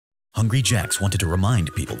Hungry Jack's wanted to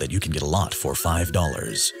remind people that you can get a lot for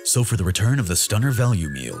 $5. So for the return of the Stunner Value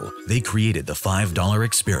Meal, they created the $5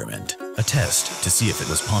 experiment, a test to see if it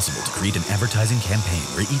was possible to create an advertising campaign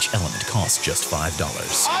where each element costs just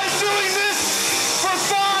 $5. I'm doing this for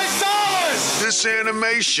 $5! This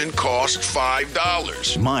animation cost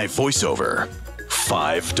 $5. My voiceover,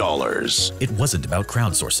 $5. It wasn't about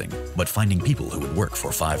crowdsourcing, but finding people who would work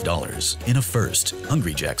for $5. In a first,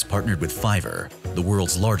 Hungry Jack's partnered with Fiverr, the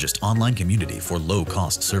world's largest online community for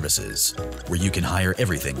low-cost services, where you can hire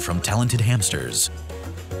everything from talented hamsters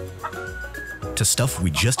to stuff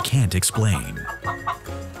we just can't explain.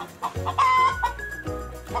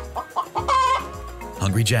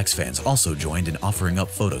 Hungry Jack's fans also joined in offering up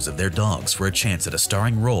photos of their dogs for a chance at a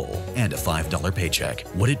starring role and a $5 paycheck.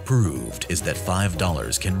 What it proved is that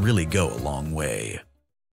 $5 can really go a long way.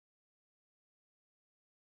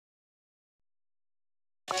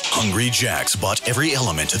 Hungry Jack's bought every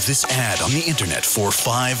element of this ad on the internet for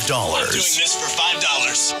 $5. I'm doing this for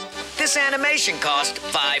 $5. This animation cost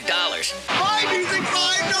 $5. My music,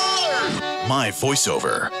 $5! My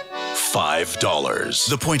voiceover, $5.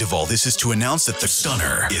 The point of all this is to announce that the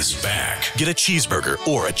Stunner is back. Get a cheeseburger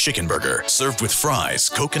or a chicken burger served with fries,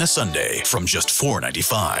 Coke, and a sundae from just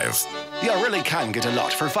 $4.95. You really can get a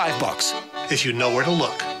lot for $5. If you know where to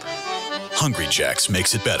look. Hungry Jack's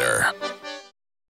makes it better.